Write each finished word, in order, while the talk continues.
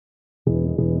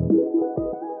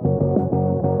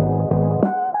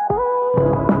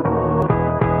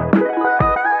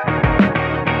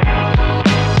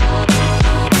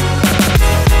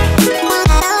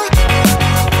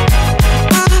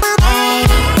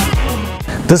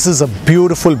This is a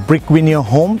beautiful brick veneer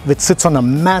home which sits on a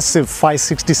massive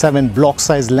 567 block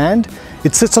size land.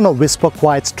 It sits on a whisper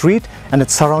quiet street and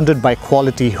it's surrounded by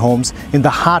quality homes in the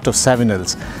heart of Seven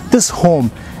Hills. This home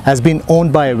has been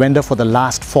owned by a vendor for the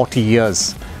last 40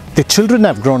 years. The children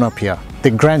have grown up here.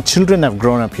 The grandchildren have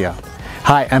grown up here.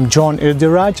 Hi, I'm John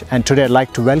Irdiraj and today I'd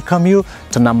like to welcome you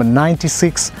to number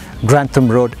 96 Grantham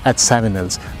Road at Seven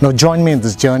Hills. Now join me in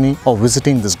this journey of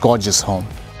visiting this gorgeous home.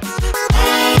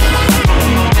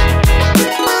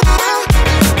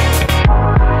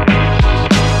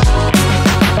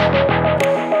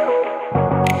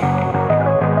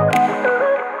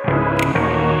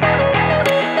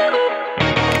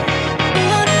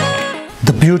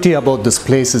 The beauty about this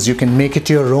place is you can make it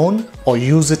your own or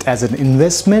use it as an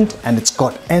investment, and it's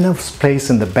got enough space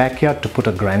in the backyard to put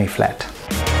a granny flat.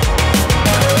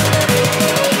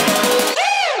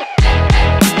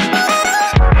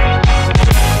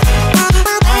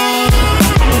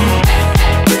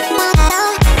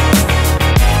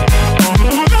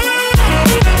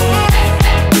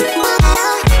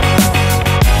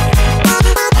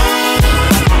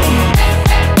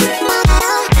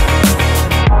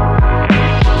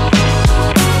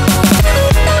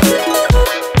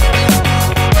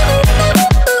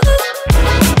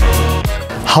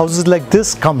 Houses like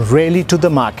this come rarely to the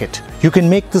market. You can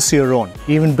make this your own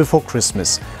even before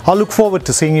Christmas. I'll look forward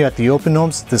to seeing you at the open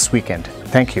homes this weekend.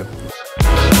 Thank you.